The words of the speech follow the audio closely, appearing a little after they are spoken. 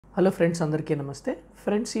Hello friends, అందరికీ నమస్తే.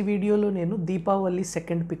 Friends, ఈ వీడియోలో నేను దీపావళి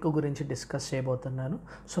సెకండ్ పిక్ గురించి డిస్కస్ చేయబోతున్నాను.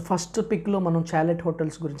 సో ఫస్ట్ పిక్లో మనం చాలెట్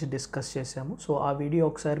హోటల్స్ గురించి డిస్కస్ చేసాము. సో ఆ వీడియో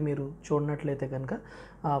ఒకసారి మీరు చూడనట్లయితే కనుక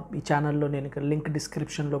ఈ ఛానల్లో నేను ఇక్కడ లింక్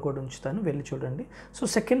డిస్క్రిప్షన్లో కూడా ఉంచుతాను, వెళ్ళి చూడండి. సో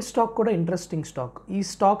సెకండ్ స్టాక్ కూడా ఇంట్రెస్టింగ్ స్టాక్. ఈ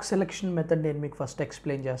స్టాక్ సెలెక్షన్ మెథడ్ నేను మీకు ఫస్ట్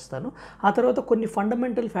ఎక్స్ప్లెయిన్ చేస్తాను. ఆ తర్వాత కొన్ని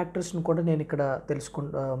ఫండమెంటల్ ఫ్యాక్టర్స్ని కూడా నేను ఇక్కడ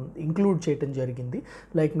ఇంక్లూడ్ చేయడం జరిగింది.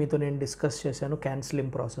 లైక్ మీతో నేను డిస్కస్ చేశాను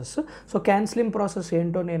cancelling process. So cancelling process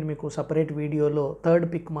ఏంటో నేను మీకు సపరేట్ వీడియోలో థర్డ్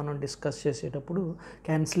పిక్ మనం డిస్కస్ చేసేటప్పుడు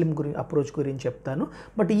క్యాన్సిలింగ్ అప్రోచ్ గురించి చెప్తాను.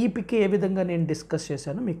 బట్ ఈ పిక్ ఏ విధంగా నేను డిస్కస్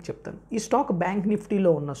చేశానో మీకు చెప్తాను. ఈ స్టాక్ బ్యాంక్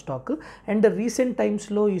నిఫ్టీలో ఉన్న స్టాక్ అండ్ రీసెంట్ టైమ్స్లో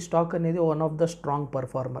ఈ స్టాక్ అనేది one of the strong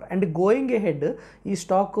performer and going ahead ఈ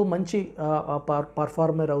స్టాక్ మంచి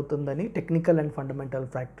పర్ఫార్మర్ అవుతుందని టెక్నికల్ అండ్ ఫండమెంటల్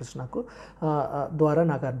ఫ్యాక్టర్స్ ద్వారా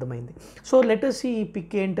నాకు అర్థమైంది. సో లెటర్స్ ఈ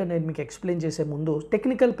పిక్ ఏంటో నేను మీకు ఎక్స్ప్లెయిన్ చేసే ముందు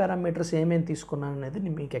టెక్నికల్ పారామీటర్స్ ఏమేమి తీసుకున్నాను అనేది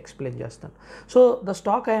నేను మీకు ఎక్స్ప్లెయిన్ చేస్తాను. So the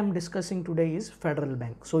stock I'm discussing today is federal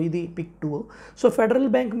bank. So ఇది పిక్ 2. సో ఫెడరల్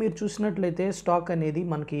బ్యాంక్ మీరు చూసినట్లయితే స్టాక్ అనేది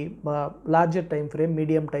మనకి larger time frame,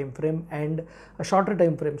 medium time frame and shorter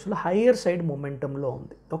time ఫ్రేమ్స్లో higher side మొమెంటంలో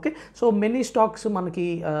ఉంది. ఓకే, సో మెనీ స్టాక్స్ మనకి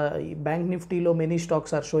bank నిఫ్టీలో many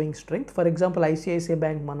stocks are showing strength. For example ICICI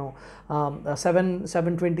bank మనం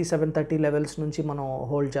 720, 730 levels నుంచి మనం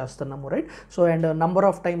హోల్డ్ చేస్తున్నాము, right. So and number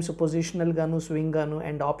of times positional గాను, swing గాను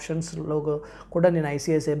and ఆప్షన్స్లో కూడా నేను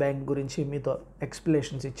ఐసిఐసిఐ బ్యాంక్ గురించి మీతో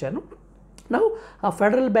ఎక్స్ప్లెనేషన్స్ ఇచ్చాను. నౌ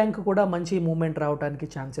ఫెడరల్ బ్యాంక్ కూడా మంచి మూమెంట్ రావడానికి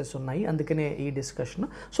ఛాన్సెస్ ఉన్నాయి, అందుకనే ఈ డిస్కషన్.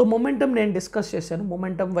 సో మొమెంటం నేను డిస్కస్ చేశాను.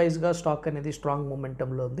 మొమెంటం వైజ్గా స్టాక్ అనేది స్ట్రాంగ్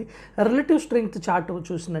మొమెంటంలో ఉంది. రిలేటివ్ స్ట్రెంగ్త్ చార్ట్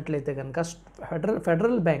చూసినట్లయితే కనుక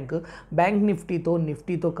ఫెడరల్ బ్యాంక్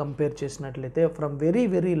నిఫ్టీతో కంపేర్ చేసినట్లయితే from very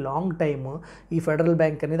very long time ఈ ఫెడరల్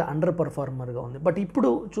బ్యాంక్ అనేది అండర్ పర్ఫార్మర్గా ఉంది. బట్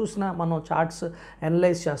ఇప్పుడు చూసిన మనం చార్ట్స్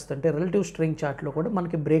అనలైజ్ చేస్తుంటే రిలేటివ్ స్ట్రెంగ్త్ చార్ట్లో కూడా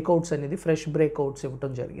మనకి బ్రేక్అవుట్స్ అనేది ఫ్రెష్ బ్రేక్అవుట్స్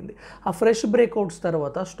ఇవ్వడం జరిగింది. ఆ ఫ్రెష్ బ్రేక్అవుట్స్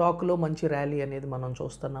తర్వాత స్టాక్లో మంచి ర్యాలీ అనేది మనం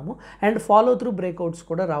చూస్తున్నాము అండ్ ఫాలో త్రూ బ్రేక్అవుట్స్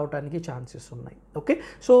కూడా రావడానికి ఛాన్సెస్ ఉన్నాయి. Okay,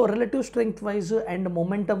 so relative strength wise and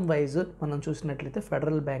momentum wise మనం చూసినట్లయితే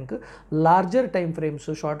federal bank larger time frames,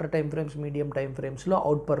 shorter time frames, medium time ఫ్రేమ్స్లో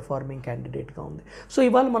out performing క్యాండిడేట్గా ఉంది. సో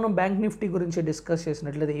ఇవాళ మనం బ్యాంక్ నిఫ్టీ గురించి డిస్కస్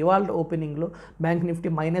చేసినట్లయితే ఇవాళ ఓపెనింగ్లో బ్యాంక్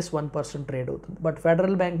నిఫ్టీ -1% ట్రేడ్ అవుతుంది. బట్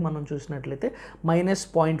ఫెడరల్ బ్యాంక్ మనం చూసినట్లయితే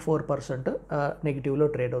 -0.4% నెగిటివ్లో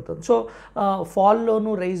ట్రేడ్ అవుతుంది. సో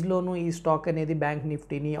ఫాల్లోను రైజ్లోను ఈ స్టాక్ అనేది బ్యాంక్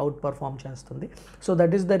నిఫ్టీని అవుట్ పర్ఫార్మ్ చేస్తుంది. So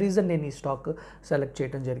that is the reason నేను ఈ స్టాక్ సెలెక్ట్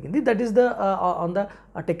చేయడం జరిగింది. That is the on the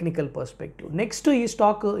technical perspective. Next ఈ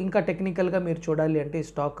స్టాక్ ఇంకా టెక్నికల్గా మీరు చూడాలి అంటే ఈ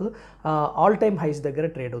స్టాక్ ఆల్ టైమ్ హైస్ దగ్గర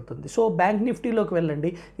ట్రేడ్ అవుతుంది. సో బ్యాంక్ నిఫ్టీలోకి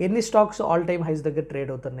వెళ్ళండి, ఎన్ని స్టాక్స్ ఆల్ టైమ్ హైస్ దగ్గర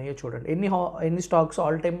ట్రేడ్ అవుతున్నాయో చూడండి. ఎన్ని stocks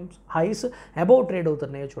all time highs above trade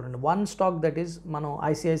అవుతున్నాయో చూడండి. వన్ స్టాక్ దట్ ఈస్ మనం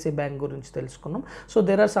ఐసిఐసిఐ బ్యాంక్ గురించి తెలుసుకున్నాం. So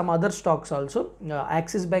there are some other stocks also.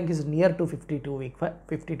 Axis bank is near to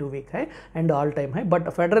 52 week high and all time high, but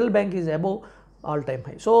federal bank is above all time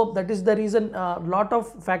high. So that is the reason lot of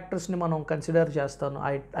factors ni మనం consider చేస్తాను.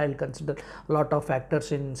 I will consider lot of factors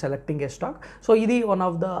in selecting a stock. So ఇది one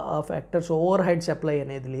of the factors. Over head supply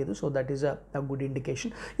అనేది లేదు. So that is a good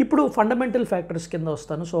indication. ఇప్పుడు fundamental factors కింద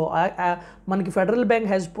వస్తాను. So మనకి federal bank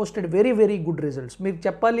has posted very very good results. మీకు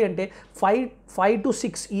చెప్పాలి అంటే 5 to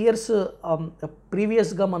 6 years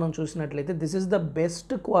ప్రీవియస్గా మనం చూసినట్లయితే this is the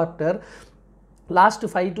best quarter. Last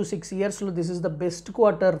 5 to 6 yearsలో this is the best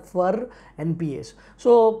quarter for NPS.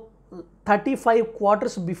 So 35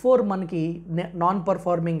 quarters before మనకి నాన్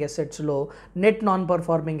పర్ఫార్మింగ్ అసెట్స్లో నెట్ నాన్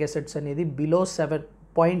పర్ఫార్మింగ్ అసెట్స్ అనేది below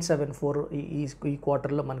 0.74 ఈ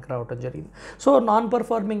క్వార్టర్లో మనకు రావడం జరిగింది. సో నాన్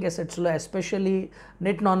పర్ఫార్మింగ్ అసెట్స్లో especially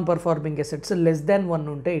net non performing assets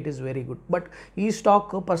 <1 ఉంటే it is very good. But ఈ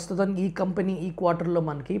స్టాక్ ప్రస్తుతం ఈ కంపెనీ ఈ క్వార్టర్లో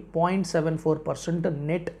మనకి 0.74%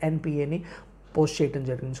 నెట్ ఎన్పిఏని పోస్ట్ చేయడం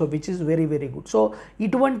జరిగింది. So which is very very good. So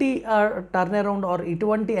ఇటువంటి టర్న్ అరౌండ్ ఆర్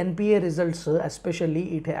ఇటువంటి NPA results especially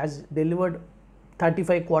it has delivered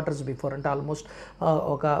 35 quarters before, అంటే ఆల్మోస్ట్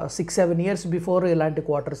ఒక 6-7 years బిఫోర్ ఇలాంటి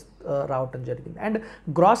క్వార్టర్స్ రావటం జరిగింది. అండ్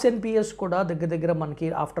గ్రాస్ ఎన్పిఎస్ కూడా దగ్గర మనకి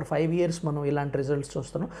ఆఫ్టర్ 5 years మనం ఇలాంటి రిజల్ట్స్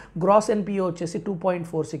చూస్తాను. గ్రాస్ ఎన్పిఏ వచ్చేసి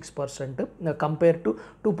 2.46% compare to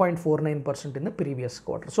 2.49% in the previous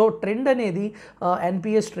quarter. So trend అనేది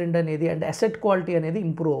ఎన్పిఎస్ ట్రెండ్ అనేది అండ్ అసెట్ క్వాలిటీ అనేది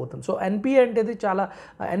ఇంప్రూవ్ అవుతుంది. సో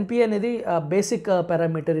ఎన్పిఏ అనేది basic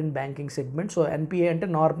parameter in banking segment. So NPA అంటే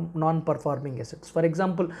non performing assets. For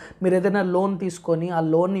example మీరు ఏదైనా లోన్ తీసుకొని ఆ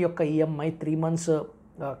లోన్ యొక్క ఈఎంఐ 3 months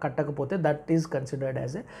కట్టకపోతే that is considered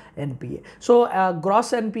as a NPA. So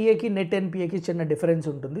gross ఎన్పిఏకి net ఎన్పిఏకి చిన్న డిఫరెన్స్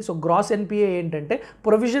ఉంటుంది. సో గ్రాస్ ఎన్పిఏ ఏంటంటే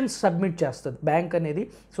ప్రొవిజన్స్ సబ్మిట్ చేస్తుంది బ్యాంక్ అనేది.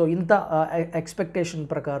 సో ఇంత ఎక్స్పెక్టేషన్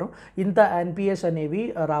ప్రకారం ఇంత ఎన్పిఎస్ అనేవి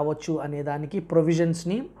రావచ్చు అనే దానికి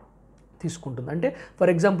ప్రొవిజన్స్ని తీసుకుంటుంది. అంటే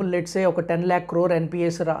ఫర్ ఎగ్జాంపుల్ లెట్స్ సే ఒక 10 lakh crore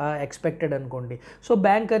ఎన్పిఎస్ ఎక్స్పెక్టెడ్ అనుకోండి. సో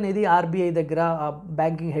బ్యాంక్ అనేది ఆర్బీఐ దగ్గర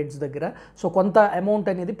బ్యాంకింగ్ హెడ్స్ దగ్గర సో కొంత అమౌంట్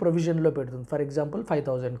అనేది ప్రొవిజన్లో పెడుతుంది. ఫర్ ఎగ్జాంపుల్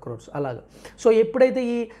 5,000 crores అలాగా. సో ఎప్పుడైతే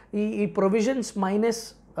ఈ ప్రొవిజన్స్ మైనస్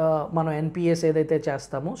మనం ఎన్పిఎస్ ఏదైతే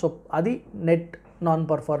చేస్తామో సో అది నెట్ నాన్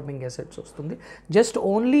పర్ఫార్మింగ్ అసెట్స్ వస్తుంది. జస్ట్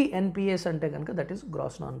ఓన్లీ ఎన్పిఎస్ అంటే కనుక that is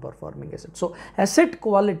gross non performing asset. So asset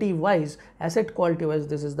quality wise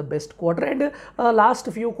this is the best quarter. And last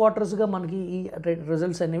few క్వార్టర్స్గా మనకి ఈ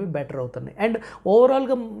రిజల్ట్స్ అనేవి బెటర్ అవుతున్నాయి. అండ్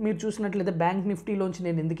ఓవరాల్గా మీరు చూసినట్లయితే బ్యాంక్ నిఫ్టీలోంచి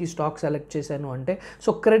నేను ఎందుకు ఈ స్టాక్ సెలెక్ట్ చేశాను అంటే సో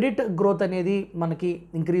క్రెడిట్ గ్రోత్ అనేది మనకి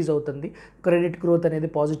ఇంక్రీజ్ అవుతుంది. క్రెడిట్ గ్రోత్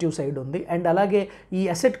అనేది పాజిటివ్ సైడ్ ఉంది. అండ్ అలాగే ఈ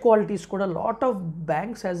అసెట్ క్వాలిటీస్ కూడా lot of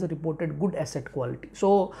banks has reported good asset quality.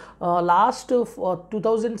 So last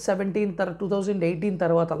 2018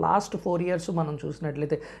 తర్వాత లాస్ట్ 4 years మనం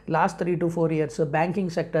చూసినట్లయితే లాస్ట్ 3 to 4 years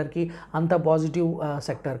బ్యాంకింగ్ సెక్టర్కి అంత పాజిటివ్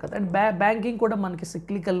సెక్టర్ కదా. అండ్ బ్యాంకింగ్ కూడా మనకి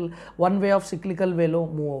వన్ వే ఆఫ్ సిక్లికల్ వేలో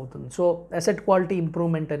మూవ్ అవుతుంది. సో అసెట్ క్వాలిటీ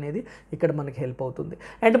ఇంప్రూవ్మెంట్ అనేది ఇక్కడ మనకి హెల్ప్ అవుతుంది.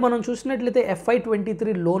 అండ్ మనం చూసినట్లయితే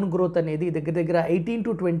FY23 లోన్ గ్రోత్ అనేది దగ్గర 18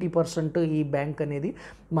 to 20% ఈ బ్యాంక్ అనేది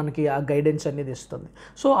మనకి ఆ గైడెన్స్ అనేది ఇస్తుంది.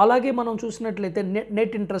 సో అలాగే మనం చూసినట్లయితే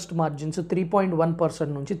నెట్ ఇంట్రెస్ట్ మార్జిన్స్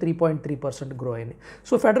 3.1% నుంచి 3.3% గ్రో అయినాయి.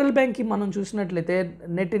 సో ఫెడరల్ బ్యాంక్కి మనం చూసినట్లయితే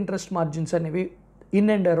నెట్ ఇంట్రెస్ట్ మార్జిన్స్ అనేవి ఇన్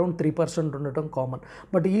అండ్ అరౌండ్ 3% ఉండటం కామన్.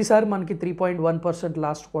 బట్ ఈసారి మనకి 3.1%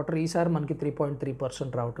 లాస్ట్ క్వార్టర్, ఈసారి మనకి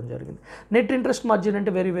 3.3% రావడం జరిగింది. నెట్ ఇంట్రెస్ట్ మార్జిన్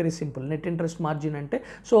అంటే very very simple. Net interest margin అంటే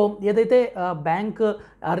సో ఏదైతే బ్యాంక్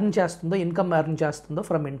ఎర్న్ చేస్తుందో ఇన్కమ్ ఎర్న్ చేస్తుందో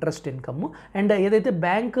ఫ్రమ్ ఇంట్రెస్ట్ ఇన్కమ్, అండ్ ఏదైతే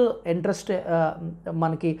బ్యాంక్ ఇంట్రెస్ట్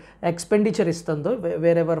మనకి ఎక్స్పెండిచర్ ఇస్తుందో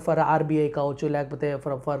వేరెవర్ ఫర్ ఆర్బీఐ కావచ్చు, లేకపోతే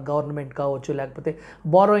ఫర్ గవర్నమెంట్ కావచ్చు, లేకపోతే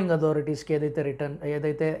బారోయింగ్ అథారిటీస్కి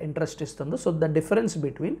ఏదైతే ఇంట్రెస్ట్ ఇస్తుందో so the difference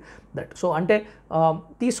between that. So అంటే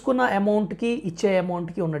తీసుకున్న అమౌంట్కి ఇచ్చే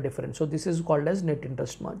అమౌంట్కి ఉన్న difference. So this is called as net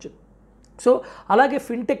interest margin. So అలాగే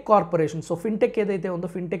ఫిన్టెక్ కార్పొరేషన్. సో ఫిన్టెక్ ఏదైతే ఉందో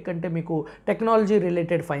ఫిన్టెక్ అంటే మీకు technology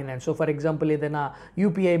related finance. So for example ఏదైనా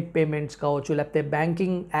యూపీఐ పేమెంట్స్ కావచ్చు, లేకపోతే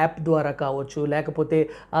బ్యాంకింగ్ యాప్ ద్వారా కావచ్చు, లేకపోతే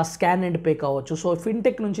స్కాన్ అండ్ పే కావచ్చు. సో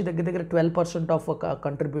ఫిన్టెక్ నుంచి దగ్గర 12% ఆఫ్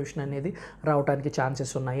కంట్రిబ్యూషన్ అనేది రావడానికి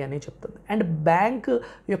ఛాన్సెస్ ఉన్నాయి అని చెప్తుంది. అండ్ బ్యాంక్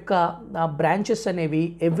యొక్క బ్రాంచెస్ అనేవి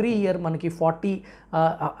ఎవ్రీ ఇయర్ మనకి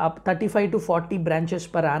 35 to 40 branches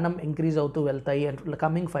per annum increase అవుతూ వెళ్తాయి అండ్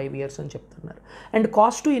కమింగ్ 5 years అని చెప్తున్నారు. And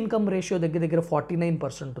cost to income ratio దగ్గర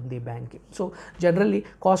 49% ఉంది ఈ బ్యాంక్కి. So generally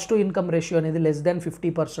cost to income ratio అనేది లెస్ దాన్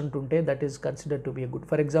 50% ఉంటే that is consider to be good.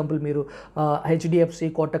 For example మీరు హెచ్డిఎఫ్సి,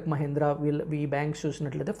 కోటక్ మహీంద్రా ఈ బ్యాంక్స్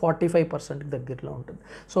చూసినట్లయితే 45% దగ్గరలో ఉంటుంది.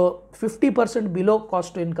 So 50% below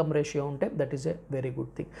cost to income ratio ఉంటే that is a very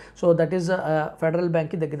good thing. So that is federal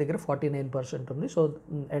బ్యాంక్కి దగ్గర 49% ఉంది. సో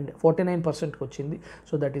అండ్ 49%కి వచ్చింది.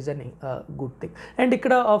 So that is an good thing. And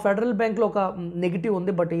ఇక్కడ ఫెడరల్ బ్యాంక్లో ఒక నెగిటివ్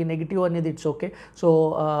ఉంది, బట్ ఈ నెగిటివ్ అనేది it's okay. So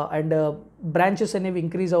and branches అనేవి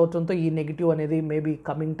ఇంక్రీజ్ అవుతుందో ఈ నెగిటివ్ అనేది మేబీ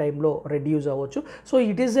కమింగ్ టైంలో రెడ్యూస్ అవ్వచ్చు. So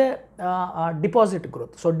it is a deposit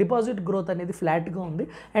growth. So deposit growth అనేది ఫ్లాట్గా ఉంది.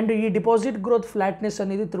 అండ్ ఈ డిపాజిట్ గ్రోత్ ఫ్లాట్నెస్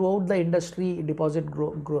అనేది through out the industry deposit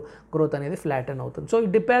growth అనేది ఫ్లాట్ అని అవుతుంది. సో ఈ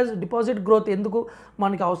డిపాజిట్ గ్రోత్ ఎందుకు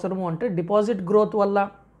మనకి అవసరము అంటే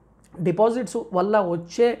డిపాజిట్స్ వల్ల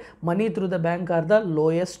వచ్చే money through the bank or the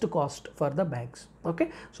lowest cost for the banks. Okay,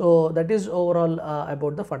 so that is overall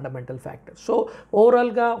about the fundamental factors. So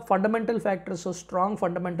ఓవరాల్గా fundamental factors, strong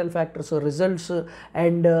fundamental factors, results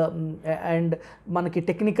and మనకి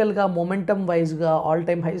టెక్నికల్గా momentum వైజ్గా all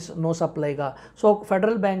time highs, no సప్లైగా so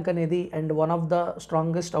federal bank అనేది and one of the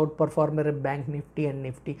strongest out performer bank Nifty and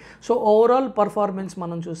Nifty. So overall performance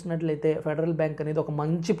మనం చూసినట్లయితే federal bank అనేది ఒక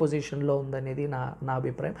మంచి పొజిషన్లో ఉందనేది నా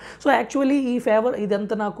అభిప్రాయం. సో యాక్చువల్లీ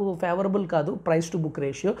ఇదంతా నాకు ఫేవరబుల్ కాదు price to book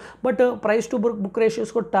ratio, but price to book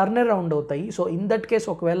ratios కూడా టర్న్ అరౌండ్ అవుతాయి. సో ఇన్ దట్ కేస్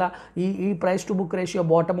ఒకవేళ ఈ price to book ratio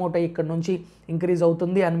bottom out అయ్యి ఇక్కడ నుంచి ఇంక్రీజ్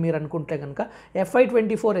అవుతుంది అని మీరు అనుకుంటే కనుక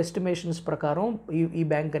FY24 ఎస్టిమేషన్స్ ప్రకారం ఈ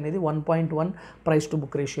బ్యాంక్ అనేది 1.1 ప్రైస్ టు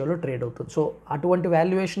బుక్ రేషియోలో ట్రేడ్ అవుతుంది. సో అటువంటి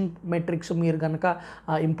వాల్యుయేషన్ మెట్రిక్స్ మీరు కనుక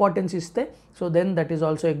ఇంపార్టెన్స్ ఇస్తే so then that is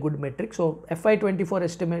also a good metric. So FY24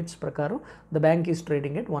 estimates ప్రకారం the bank is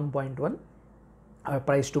trading at 1.1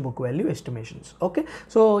 price to book value estimations. Okay,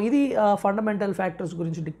 so ఇది fundamental factors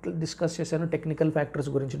గురించి discuss చేశాను, technical factors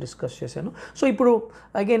గురించి discuss చేశాను. So ఇప్పుడు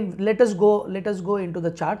again let us go into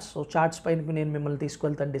the charts. So charts పైన నేను మిమ్మల్ని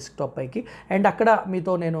తీసుకెళ్తాను డెస్క్టాప్ పైకి, అండ్ అక్కడ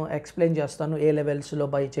మీతో నేను ఎక్స్ప్లెయిన్ చేస్తాను ఏ లెవెల్స్లో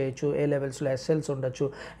బై చేయొచ్చు, ఏ లెవెల్స్లో ఎస్ఎల్స్ ఉండొచ్చు,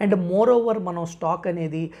 అండ్ మోర్ ఓవర్ మనం స్టాక్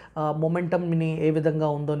అనేది మొమెంటమ్ని ఏ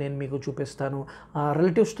విధంగా ఉందో నేను మీకు చూపిస్తాను.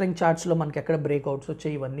 రిలేటివ్ స్ట్రెంగ్త్ చార్ట్స్లో మనకి ఎక్కడ బ్రేక్అవుట్స్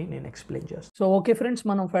వచ్చాయి ఇవన్నీ నేను ఎక్స్ప్లెయిన్ చేస్తాను. సో ఓకే ఫ్రెండ్స్,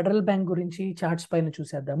 మనం ఫెడరల్ బ్యాంక్ గురించి చార్ట్స్ పైన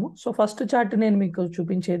చూసేద్దాము. సో ఫస్ట్ చార్ట్ నేను మీకు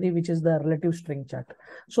చూపించేది which is the relative string chart.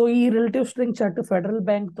 So ఈ relative string chart federal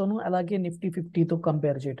bank తోను అలాగే నిఫ్టీ 50తో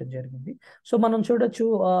కంపేర్ చేయడం జరిగింది. సో మనం చూడొచ్చు,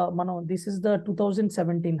 మనం this is the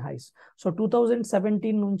 2017 highs. So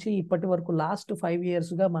 2017 నుంచి ఇప్పటి వరకు లాస్ట్ 5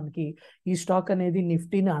 years గా మనకి ఈ స్టాక్ అనేది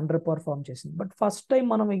నిఫ్టీని అండర్ పర్ఫార్మ్ చేసింది. బట్ ఫస్ట్ టైం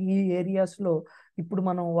మనం ఈ ఏరియాస్ లో ఇప్పుడు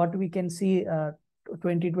మనం what we can see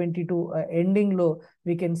 2022 ending లో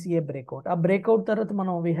we can see A breakout. ఆ బ్రేక్అవుట్ తర్వాత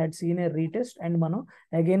మనం we had seen a retest and మనం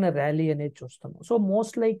అగైన్ ర్యాలీ అనేది చూస్తాము. సో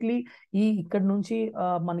మోస్ట్ లైక్లీ ఇక్కడ నుంచి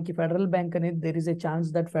మనకి ఫెడరల్ బ్యాంక్ అనేది there is a chance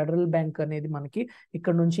that federal bank అనేది మనకి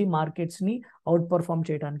ఇక్కడ నుంచి మార్కెట్స్ ని అవుట్ పర్ఫార్మ్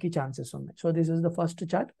చేయడానికి ఛాన్సెస్ ఉన్నాయి. So this is the first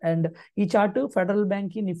chart and ఈ చార్ట్ ఫెడరల్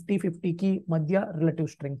బ్యాంక్ కి నిఫ్టీ 50కి మధ్య relative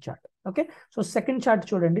strength chart. Okay, so second chart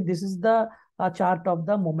చూడండి, this is the chart of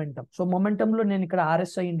the momentum. So momentum లో నేను ఇక్కడ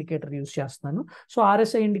RSI ఇండికేటర్ యూస్ చేస్తున్నాను. So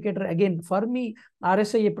RSI indicator again for me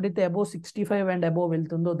RSI ఎప్పుడైతే above 65 and above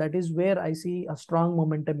వెళ్తుందో that is where I see a strong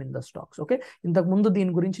momentum in the stocks. Okay, ఇంతకు ముందు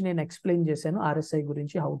దీని గురించి నేను ఎక్స్ప్లెయిన్ చేశాను RSI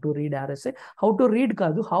గురించి, how to read RSI, how to read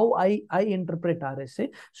కాదు, how I interpret RSI.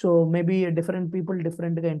 So maybe different people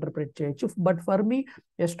different గా ఇంటర్ప్రెట్ చేయొచ్చు. బట్ ఫర్ మీ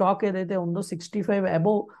స్టాక్ ఏదైతే ఉందో 65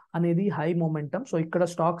 అబోవ్ అనేది హై మొమెంటమ్. సో ఇక్కడ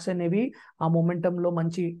స్టాక్స్ అనేవి ఆ మొమెంటమ్ లో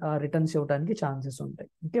మంచి రిటర్న్స్ ఇవ్వడానికి ఛాన్సెస్ ఉంటాయి.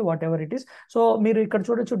 Okay, what ever it is. So మీరు ఇక్కడ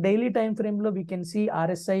చూడొచ్చు డైలీ టైం ఫ్రేమ్ లో we can see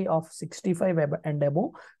RSI of 65 and above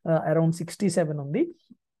around 67 ఉంది.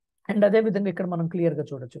 అండ్ అదే విధంగా ఇక్కడ మనం క్లియర్ గా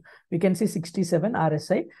చూడొచ్చు, we can see 67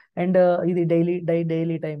 RSI and ఇది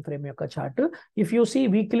డైలీ టైం ఫ్రేమ్ యొక్క chart. If you see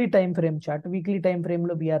weekly time frame chart, weekly time frame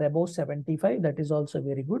లో we are above 75, that is also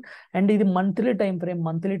very good. And ఇది మంత్లీ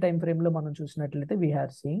టైం ఫ్రేమ్ లో మనం చూసినట్లయితే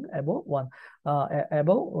we are seeing above 1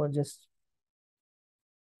 above just.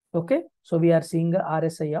 Okay, so we are seeing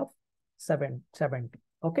RSI of 70.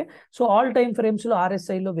 Okay, so all time frames లో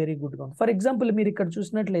RSI లో very good గా ఉంది. For example మీరు ఇక్కడ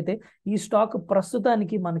చూసినట్లయితే ఈ స్టాక్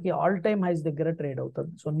ప్రస్తుతానికి మనకి ఆల్ టైమ్ హైస్ దగ్గర ట్రేడ్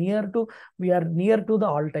అవుతుంది. So we are near to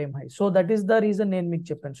the all time high. So that is the reason నేను మీకు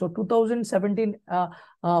చెప్పాను. సో 2017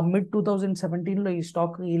 మిడ్ 2017 లో ఈ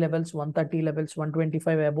స్టాక్ ఈ లెవెల్స్ 130 లెవెల్స్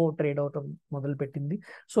 125 అబోవ్ ట్రేడ్ అవటం మొదలు పెట్టింది.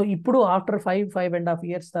 సో ఇప్పుడు ఆఫ్టర్ 5.5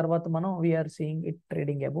 years తర్వాత మనం we are seeing it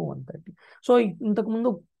trading above 130. So ఇంతకు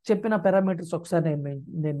ముందు చెప్పిన పారామీటర్స్ ఒకసారి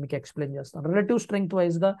నేను మీకు ఎక్స్ప్లెయిన్ చేస్తాను. రిలేటివ్ స్ట్రెంగ్త్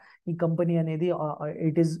వైజ్ గా ఈ కంపెనీ అనేది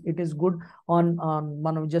ఇట్ ఈస్ గుడ్ ఆన్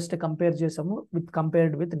మనం జస్ట్ కంపేర్ చేసాము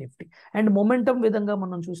compared with Nifty. And momentum విధంగా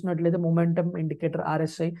మనం చూసినట్లయితే momentum indicator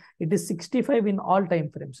RSI it is 65 in all time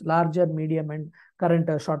frames, larger, medium and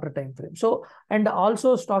current shorter time frame. So and also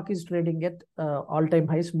stock is trading at all time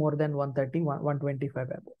highs more than 130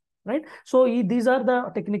 125 above. Right, so these are the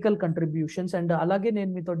technical contributions and అలాగే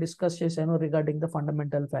నేను మీతో discuss చేశాను regarding the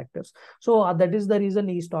fundamental factors. So that is the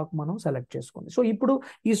reason ఈ stock మనం select చేసుకుంది. So ఇప్పుడు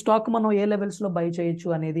ఈ stock మనం ఏ లెవెల్స్ లో బై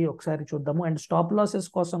చేయొచ్చు అనేది ఒకసారి చూద్దాము. అండ్ స్టాప్ లాసెస్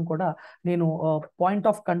కోసం కూడా నేను పాయింట్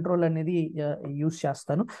ఆఫ్ కంట్రోల్ అనేది యూస్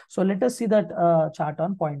చేస్తాను. So let us see that chart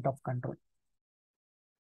on point of control.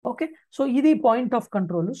 Okay, so ఇది పాయింట్ ఆఫ్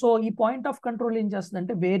కంట్రోల్. సో ఈ పాయింట్ ఆఫ్ కంట్రోల్ ఏం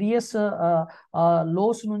చేస్తుందంటే వేరియస్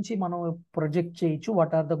లోస్ నుంచి మనం ప్రొజెక్ట్ చేయొచ్చు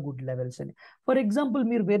what are the good levels అని. ఫర్ ఎగ్జాంపుల్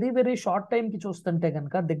మీరు వెరీ షార్ట్ టైం కి చూస్తుంటే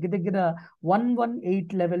కనుక దగ్గర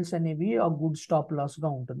 118 లెవెల్స్ అనేవి ఆ గుడ్ స్టాప్ లాస్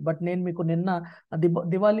గా ఉంటుంది. బట్ నేను మీకు నిన్న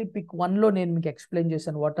దివాళీ పిక్ 1 లో నేను మీకు ఎక్స్ప్లెయిన్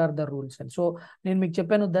చేశాను వాట్ ఆర్ ద రూల్స్ అని. సో నేను మీకు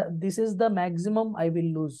చెప్పాను this is the maximum I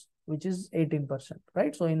will lose which is 18%,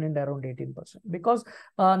 right? So in and around 18% because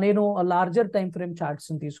నేను లార్జర్ టైమ్ ఫ్రేమ్ చార్ట్స్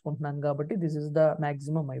తీసుకుంటున్నాను కాబట్టి this is the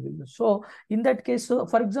maximum I will use. So in that case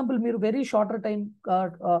for example మీరు very shorter time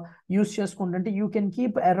use చేసుకుంటుంటే you can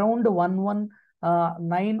keep around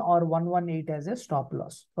 119 or 118 as a stop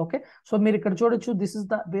loss. Okay, so మీరు ఇక్కడ చూడొచ్చు this is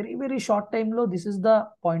the very short time లో this is the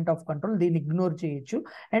point of control, దీన్ని ignore చేయొచ్చు.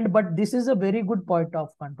 And but this is a very good point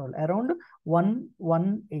of control around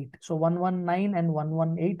 118. So 119 and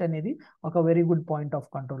 118 అనేది ఒక very good point of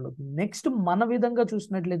control అవుతుంది. Next మన విధంగా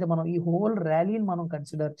చూసినట్లయితే మనం ఈ హోల్ ర్యాలీని మనం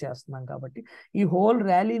కన్సిడర్ చేస్తున్నాం కాబట్టి ఈ హోల్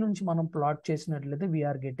ర్యాలీ నుంచి మనం ప్లాట్ చేసినట్లయితే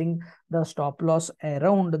we are getting the stop loss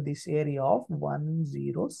around this area of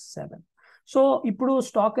 107. So ఇప్పుడు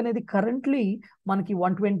స్టాక్ అనేది కరెంట్లీ మనకి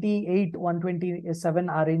 128 127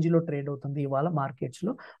 ఆ రేంజ్ లో ట్రేడ్ అవుతుంది ఇవాళ మార్కెట్స్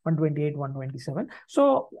లో 128 127. సో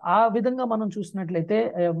ఆ విధంగా మనం చూసినట్లయితే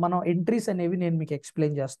మనం ఎంట్రీస్ అనేవి నేను మీకు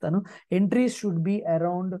ఎక్స్ప్లెయిన్ చేస్తాను. Entries should be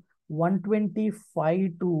around 125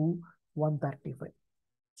 to 135.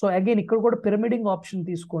 So again ఇక్కడ కూడా పిరమిడింగ్ ఆప్షన్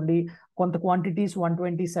తీసుకోండి. కొంత క్వాంటిటీస్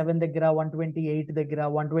 127 దగ్గర 128 దగ్గర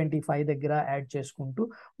 125 దగ్గర యాడ్ చేసుకుంటూ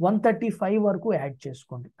 135 వరకు యాడ్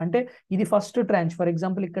చేసుకోండి. అంటే ఇది ఫస్ట్ ట్రాంచ్. ఫర్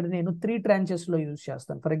ఎగ్జాంపుల్ ఇక్కడ నేను 3 tranches లో యూజ్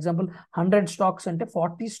చేస్తాను. ఫర్ ఎగ్జాంపుల్ 100 stocks అంటే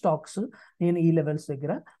 40 stocks నేను ఈ లెవెల్స్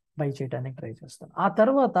దగ్గర బై చేయడానికి ట్రై చేస్తాను. ఆ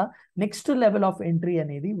తర్వాత నెక్స్ట్ లెవెల్ ఆఫ్ ఎంట్రీ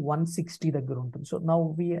అనేది 160 దగ్గర ఉంటుంది. So now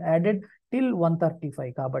we added till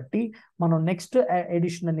 135 కాబట్టి మనం నెక్స్ట్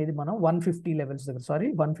ఎడిషన్ అనేది మనం 150 లెవెల్స్ దగ్గర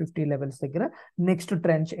 150 లెవెల్స్ దగ్గర నెక్స్ట్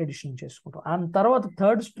ట్రెంచ్ ఎడిషన్ చేసుకుంటాం. అండ్ తర్వాత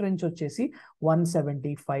థర్డ్ ట్రెంచ్ వచ్చేసి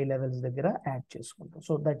 175 లెవెల్స్ దగ్గర యాడ్ చేసుకుంటాం.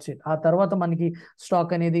 So that's it. ఆ తర్వాత మనకి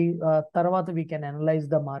స్టాక్ అనేది తర్వాత we can analyse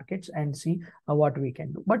the markets and see what we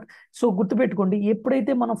can do. But so గుర్తుపెట్టుకోండి,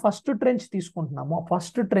 ఎప్పుడైతే మనం ఫస్ట్ ట్రెంచ్ తీసుకుంటున్నామో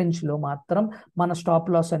ఫస్ట్ ట్రెంచ్ లో మాత్రం మన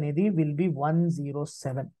స్టాప్ లాస్ అనేది will be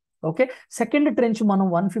 107. Okay, second trench మనం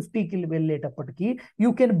 150కి వెళ్ళేటప్పటికి you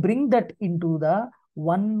can bring that in to the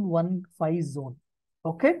 115 zone.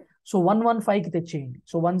 Okay, so 115కి తెచ్చేయండి.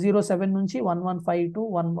 So 107 నుంచి 115 టు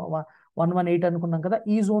 118 అనుకున్నాం కదా,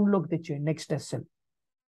 ఈ జోన్లోకి తెచ్చేయండి నెక్స్ట్ ఎస్ఎల్.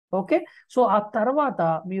 ఓకే, సో ఆ తర్వాత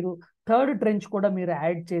మీరు థర్డ్ ట్రెంచ్ కూడా మీరు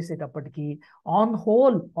యాడ్ చేసేటప్పటికి on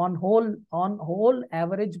whole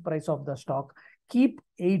average price of the stock keep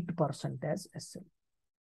 8% as SL.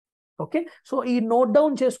 Okay, so ఈ నోట్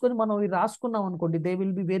డౌన్ చేసుకొని మనం ఇవి రాసుకున్నాం అనుకోండి, they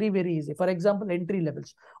will be very very easy. For example entry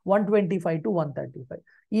levels 125 to 135.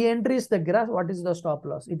 ఈ ఎంట్రీస్ దగ్గర what is the stop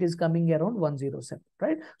loss? It is coming around 107,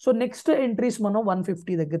 right? So next entries మనం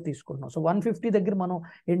 150 దగ్గర తీసుకున్నాం. సో 150 దగ్గర మనం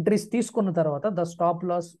ఎంట్రీస్ తీసుకున్న తర్వాత the stop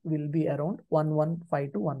loss will be around 115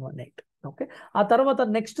 to 118. Okay, ఆ తర్వాత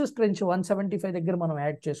నెక్స్ట్ స్ట్రెంచ్ 175 దగ్గర మనం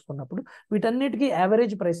యాడ్ చేసుకున్నప్పుడు వీటన్నిటికీ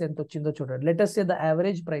యావరేజ్ ప్రైస్ ఎంత వచ్చిందో చూడండి. Let us say the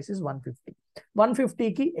average price is 150.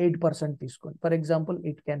 150కి 8% తీసుకోండి. For example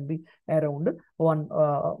it can be around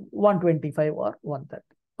 125 are 130.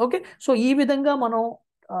 Okay, so ఈ విధంగా మనం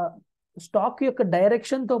స్టాక్ యొక్క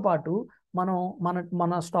డైరెక్షన్తో పాటు మనం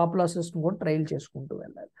మన స్టాప్ లాసెస్ కూడా ట్రైల్ చేసుకుంటూ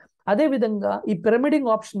వెళ్ళాలి. అదేవిధంగా ఈ పిరమిడింగ్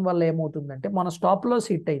ఆప్షన్ వల్ల ఏమవుతుందంటే మన స్టాప్ లాస్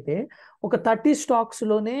హిట్ అయితే ఒక 30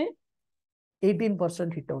 స్టాక్స్లోనే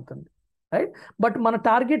 18% హిట్ అవుతుంది, రైట్? బట్ మన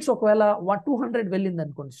టార్గెట్స్ ఒకవేళ 200 వెళ్ళింది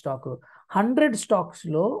అనుకోండి స్టాక్, 100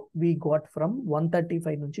 స్టాక్స్లో వీ గాట్ ఫ్రమ్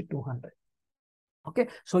 135 నుంచి 200. ఓకే,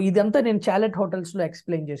 సో ఇదంతా నేను చాలెట్ హోటల్స్లో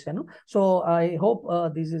ఎక్స్ప్లెయిన్ చేశాను. So I hope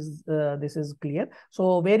this is clear. So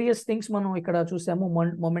various things మనం ఇక్కడ చూసాము,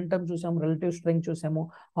 మొమెంటమ్ చూసాము, రిలేటివ్ స్ట్రెంగ్త్ చూసాము,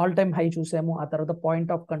 ఆల్ టైమ్ హై చూసాము, ఆ తర్వాత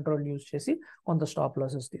పాయింట్ ఆఫ్ కంట్రోల్ యూజ్ చేసి కొంత స్టాప్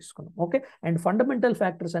లాసెస్ తీసుకున్నాం. ఓకే, అండ్ ఫండమెంటల్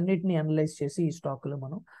ఫ్యాక్టర్స్ అన్నిటిని అనలైజ్ చేసి ఈ స్టాక్లో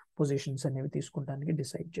మనం పొజిషన్స్ అనేవి తీసుకుంటానికి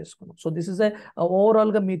డిసైడ్ చేసుకున్నాం. సో దిస్ ఇస్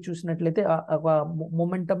ఓవరాల్గా మీరు చూసినట్లయితే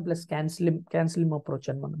మొమెంటమ్ ప్లస్ క్యాన్సిలింగ్ అప్రోచ్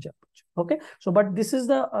అని మనం చెప్పొచ్చు. Okay, so but this is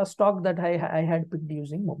the stock that I had picked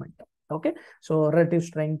using momentum. Okay, so relative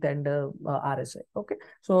strength and RSI. Okay,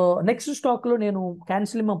 so next స్టాక్లో నేను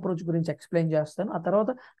క్యాన్సిలింగ్ అప్రోచ్ గురించి explain చేస్తాను. ఆ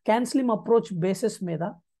తర్వాత క్యాన్సిలింగ్ అప్రోచ్ బేసిస్ మీద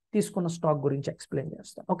తీసుకున్న స్టాక్ గురించి ఎక్స్ప్లెయిన్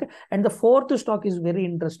చేస్తాను. Okay, and the fourth stock is very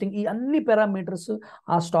interesting. ఈ అన్ని పారామీటర్స్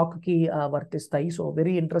ఆ స్టాక్కి వర్తిస్తాయి. So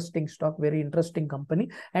very interesting stock, very interesting company.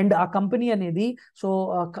 And ఆ కంపెనీ అనేది సో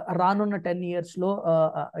రానున్న 10 yearsలో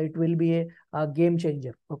it will be A game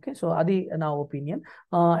changer. Okay, so అది నా opinion.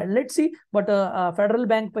 Let's see. But federal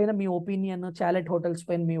bank పైన మీ ఒపీనియన్, చాలెట్ హోటల్స్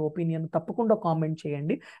పైన మీ ఒపీనియన్ తప్పకుండా కామెంట్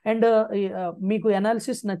చేయండి. అండ్ మీకు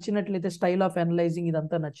అనాలిసిస్ నచ్చినట్లయితే, స్టైల్ ఆఫ్ అనలైజింగ్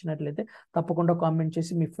ఇదంతా నచ్చినట్లయితే తప్పకుండా కామెంట్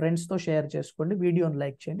చేసి మీ ఫ్రెండ్స్తో షేర్ చేసుకోండి, వీడియోని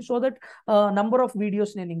లైక్ చేయండి. So that number of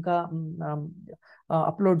videos నేను ఇంకా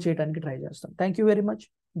అప్లోడ్ చేయడానికి ట్రై చేస్తాను. Thank you very much.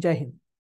 జై హింద్.